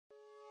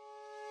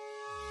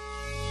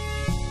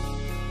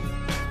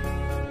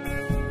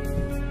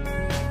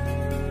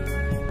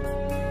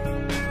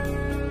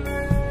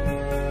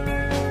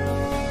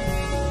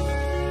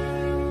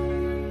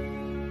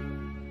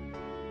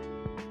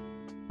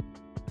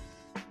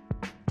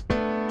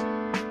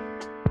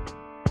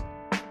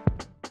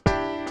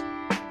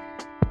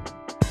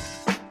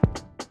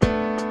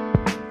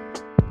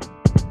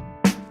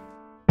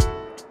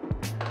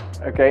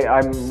Okay,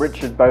 I'm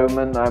Richard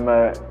Bowman. I'm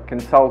a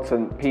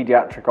consultant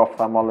paediatric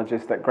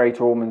ophthalmologist at Great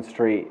Ormond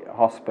Street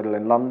Hospital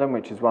in London,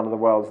 which is one of the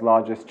world's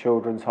largest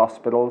children's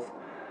hospitals.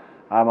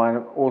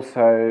 I'm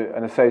also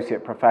an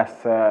associate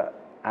professor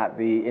at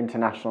the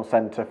International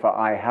Centre for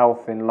Eye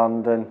Health in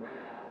London,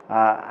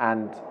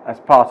 and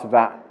as part of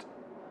that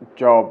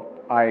job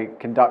I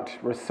conduct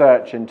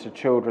research into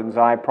children's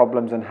eye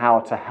problems and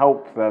how to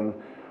help them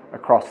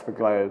across the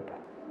globe.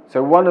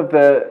 So one of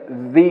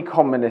the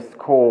commonest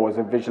cause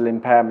of visual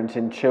impairment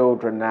in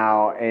children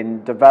now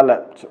in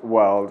developed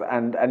world,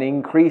 and an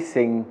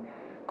increasing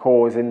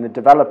cause in the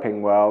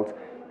developing world,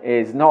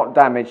 is not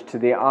damage to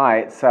the eye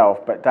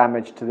itself, but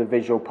damage to the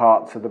visual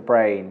parts of the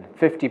brain.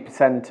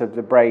 50% of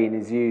the brain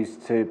is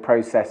used to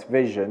process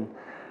vision,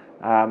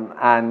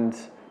 and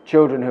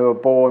children who are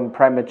born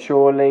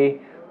prematurely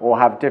or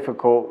have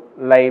difficult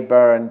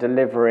labour and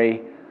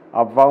delivery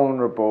are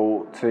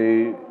vulnerable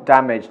to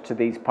damage to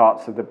these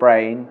parts of the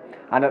brain,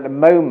 and at the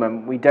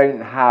moment we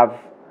don't have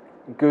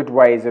good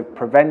ways of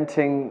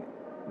preventing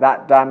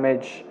that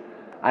damage,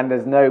 and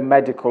there's no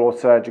medical or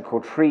surgical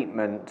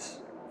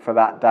treatment for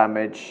that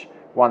damage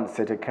once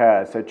it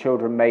occurs, so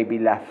children may be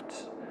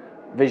left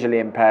visually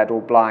impaired or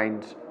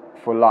blind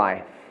for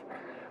life.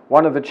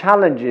 One of the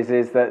challenges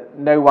is that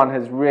no one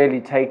has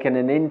really taken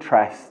an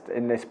interest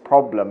in this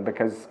problem,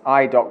 because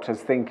eye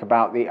doctors think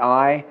about the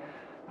eye,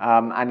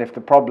 and if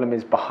the problem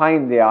is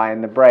behind the eye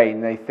in the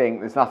brain, they think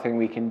there's nothing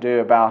we can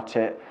do about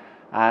it,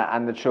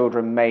 and the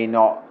children may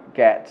not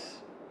get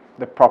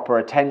the proper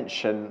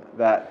attention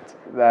that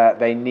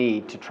they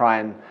need to try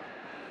and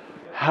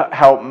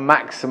help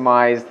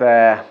maximize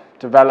their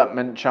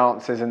development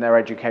chances and their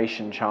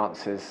education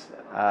chances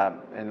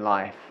in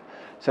life.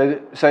 So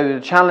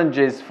the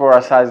challenges for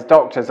us as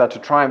doctors are to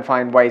try and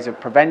find ways of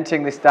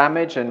preventing this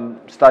damage, and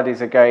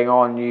studies are going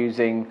on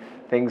using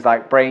things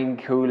like brain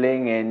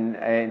cooling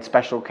in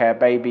special care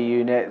baby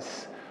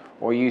units,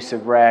 or use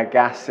of rare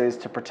gases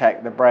to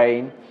protect the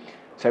brain.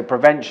 So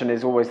prevention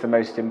is always the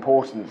most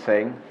important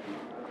thing,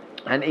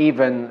 and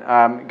even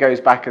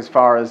goes back as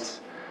far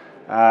as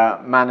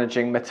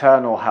managing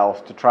maternal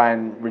health to try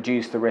and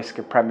reduce the risk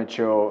of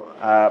premature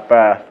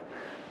birth.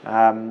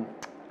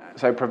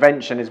 So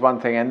prevention is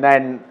one thing, and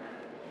then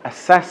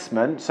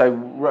assessment, so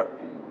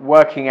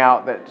working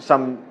out that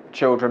some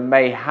children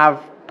may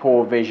have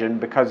poor vision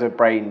because of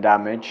brain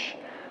damage.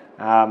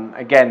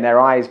 Again, their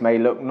eyes may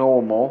look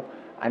normal,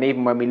 and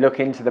even when we look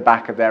into the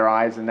back of their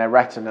eyes and their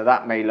retina,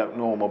 that may look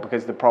normal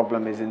because the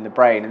problem is in the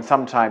brain, and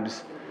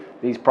sometimes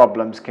these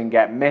problems can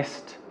get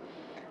missed,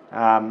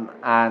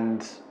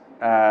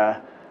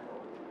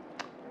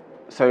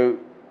 so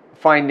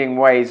finding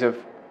ways of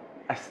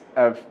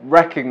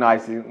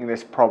recognizing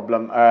this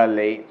problem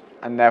early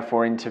and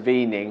therefore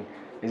intervening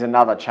is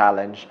another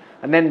challenge.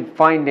 And then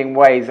finding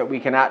ways that we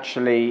can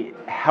actually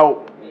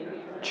help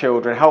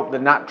children, help the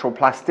natural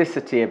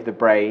plasticity of the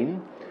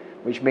brain,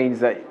 which means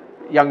that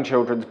young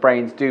children's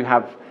brains do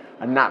have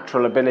a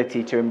natural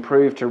ability to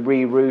improve, to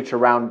reroute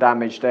around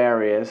damaged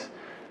areas,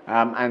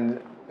 and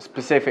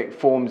specific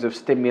forms of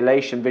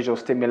stimulation, visual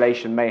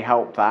stimulation, may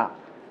help that.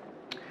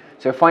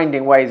 So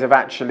finding ways of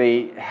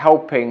actually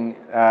helping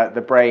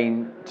the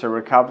brain to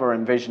recover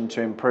and vision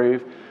to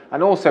improve,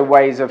 and also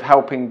ways of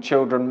helping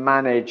children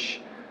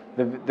manage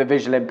the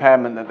visual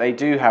impairment that they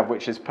do have,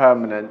 which is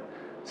permanent,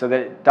 so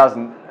that it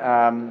doesn't,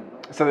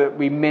 so that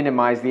we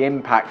minimize the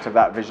impact of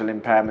that visual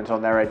impairment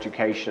on their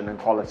education and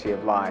quality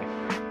of life.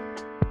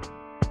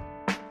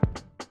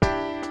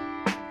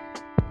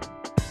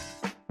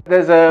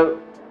 There's a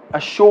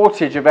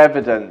shortage of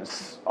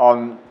evidence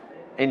on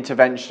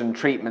intervention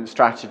treatment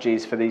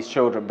strategies for these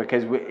children,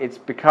 because it's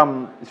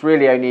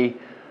really only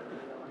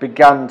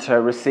begun to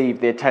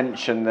receive the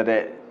attention that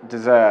it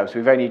deserves.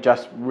 We've only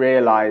just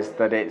realized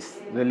that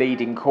it's the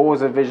leading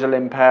cause of visual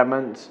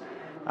impairment,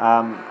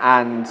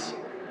 and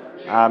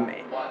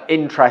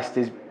interest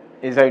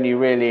is only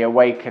really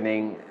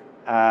awakening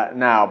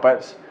now.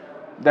 But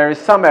there is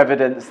some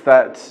evidence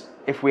that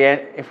if we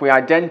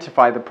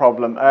identify the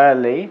problem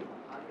early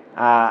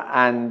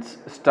and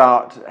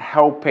start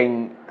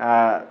helping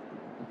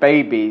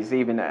babies,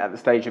 even at the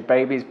stage of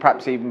babies,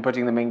 perhaps even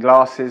putting them in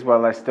glasses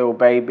while they're still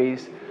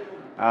babies,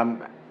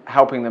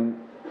 helping them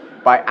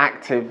by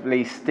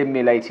actively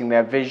stimulating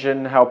their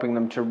vision, helping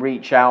them to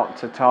reach out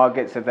to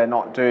targets if they're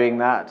not doing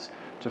that,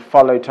 to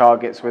follow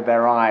targets with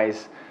their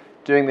eyes,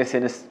 doing this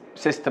in a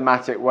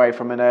systematic way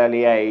from an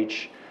early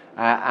age,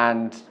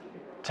 and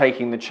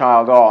taking the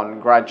child on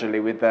gradually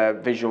with the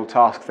visual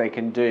tasks they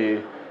can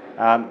do,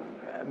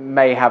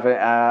 may have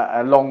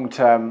a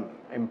long-term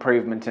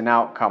improvement in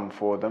outcome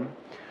for them.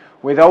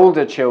 With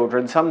older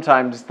children,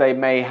 sometimes they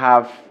may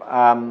have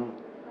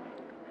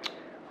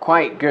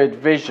quite good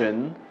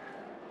vision,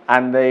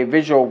 and the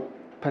visual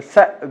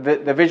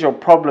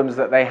problems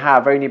that they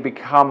have only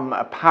become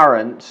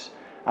apparent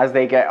as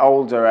they get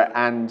older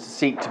and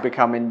seek to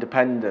become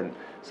independent.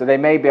 So they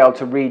may be able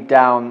to read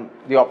down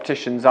the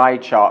optician's eye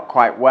chart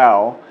quite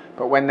well,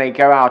 but when they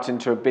go out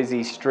into a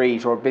busy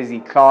street or a busy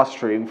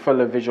classroom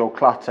full of visual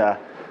clutter,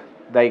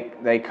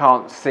 they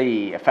can't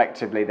see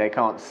effectively, they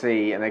can't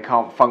see and they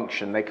can't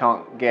function, they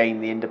can't gain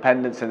the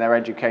independence, and their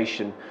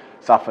education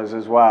suffers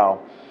as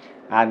well.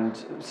 And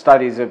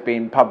studies have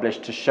been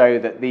published to show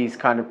that these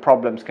kind of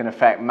problems can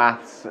affect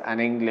maths and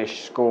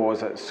English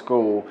scores at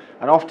school,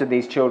 and often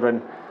these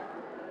children,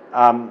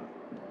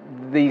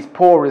 these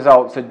poor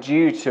results are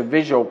due to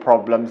visual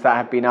problems that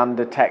have been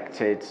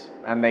undetected,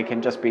 and they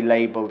can just be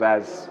labelled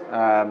as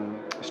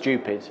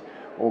stupid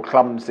or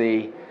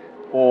clumsy,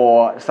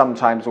 or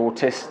sometimes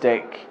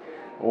autistic,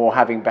 or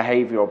having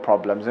behavioural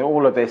problems. And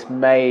all of this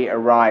may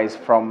arise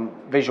from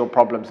visual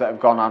problems that have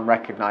gone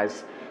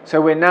unrecognised. So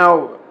we're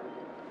now,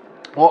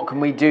 what can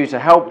we do to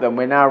help them?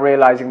 We're now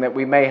realising that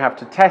we may have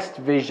to test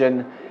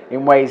vision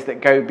in ways that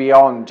go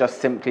beyond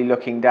just simply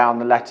looking down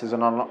the letters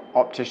on an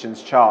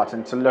optician's chart,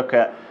 and to look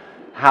at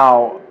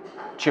how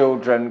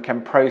children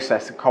can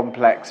process a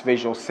complex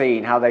visual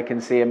scene, how they can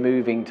see a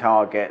moving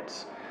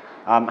target,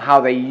 how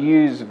they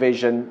use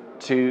vision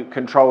to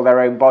control their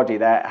own body,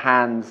 their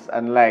hands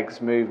and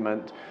legs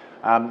movement.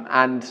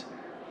 And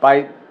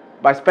by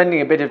spending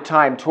a bit of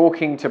time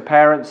talking to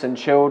parents and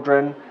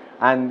children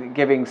and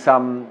giving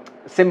some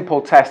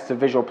simple tests of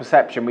visual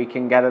perception, we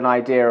can get an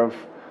idea of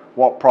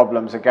what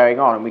problems are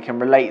going on, and we can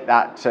relate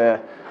that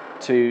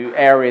to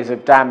areas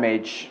of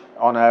damage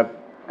on a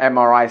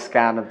MRI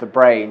scan of the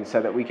brain,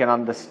 so that we can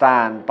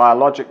understand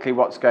biologically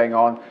what's going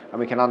on, and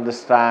we can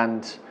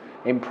understand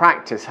in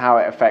practice how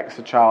it affects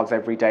a child's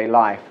everyday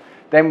life.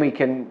 Then we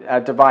can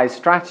devise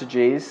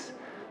strategies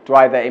to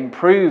either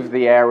improve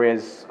the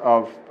areas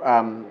of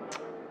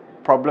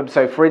problems.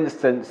 So for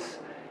instance,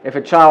 if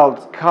a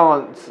child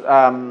can't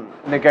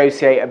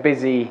negotiate a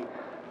busy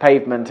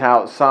pavement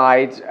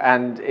outside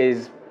and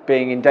is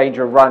being in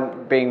danger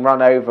of being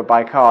run over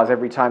by cars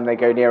every time they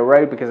go near a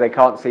road because they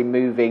can't see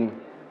moving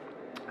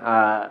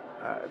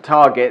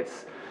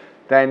targets,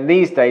 then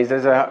these days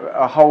there's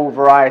a whole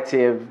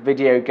variety of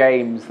video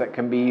games that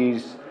can be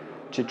used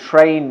to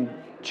train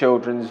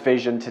children's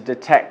vision to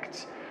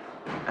detect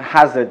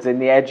hazards in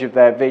the edge of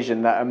their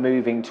vision that are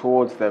moving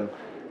towards them.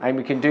 And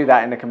we can do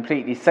that in a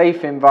completely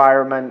safe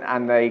environment,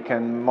 and they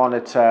can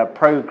monitor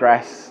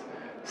progress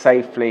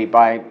safely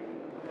by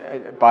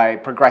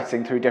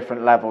progressing through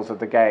different levels of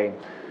the game.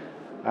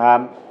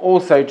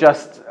 Also,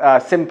 just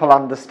a simple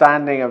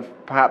understanding of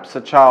perhaps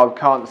a child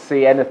can't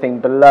see anything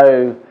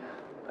below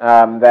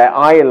their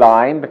eye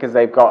line because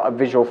they've got a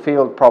visual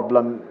field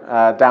problem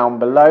down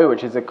below,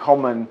 which is a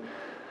common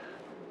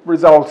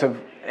result of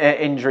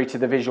injury to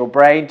the visual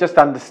brain. Just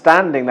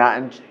understanding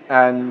that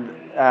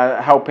and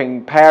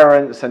helping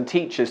parents and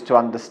teachers to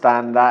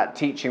understand that,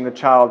 teaching the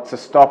child to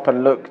stop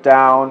and look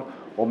down,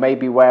 or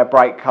maybe wear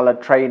bright coloured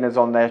trainers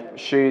on their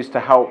shoes to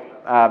help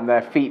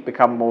their feet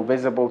become more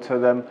visible to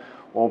them,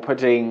 or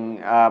putting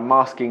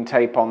masking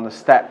tape on the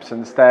steps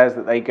and stairs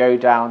that they go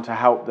down to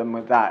help them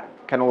with that,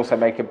 can also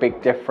make a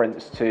big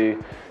difference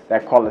to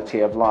their quality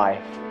of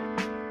life.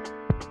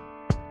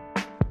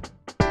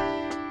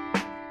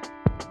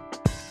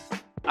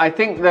 I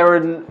think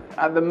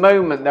at the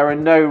moment there are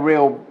no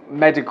real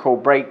medical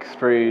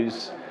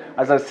breakthroughs.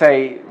 As I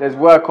say, there's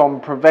work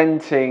on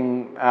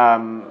preventing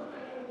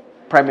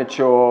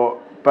premature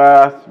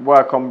birth,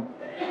 work on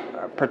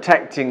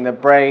protecting the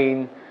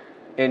brain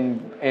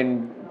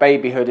in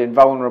babyhood, in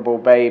vulnerable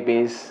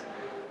babies,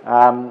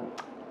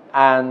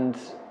 and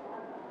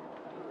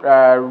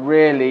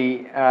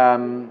really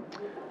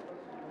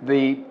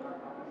the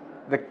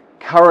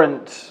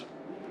current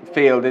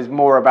field is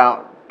more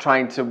about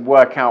trying to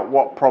work out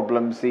what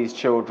problems these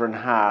children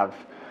have.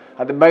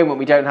 At the moment,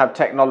 we don't have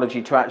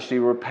technology to actually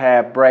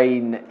repair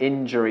brain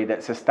injury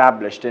that's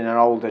established in an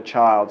older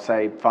child,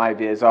 say 5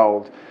 years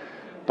old.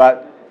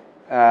 But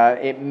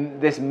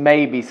this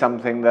may be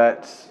something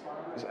that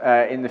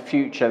in the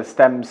future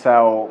stem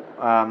cell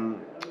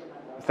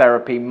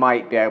therapy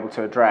might be able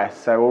to address.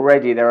 So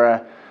already there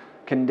are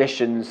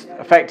conditions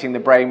affecting the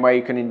brain where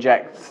you can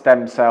inject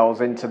stem cells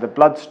into the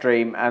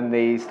bloodstream, and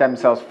the stem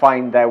cells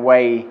find their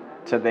way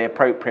to the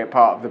appropriate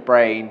part of the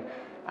brain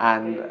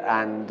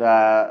and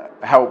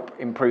help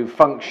improve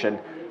function.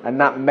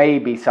 And that may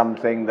be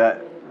something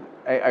that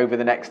over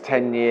the next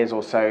 10 years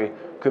or so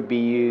could be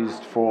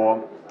used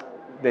for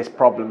this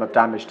problem of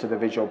damage to the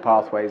visual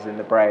pathways in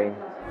the brain.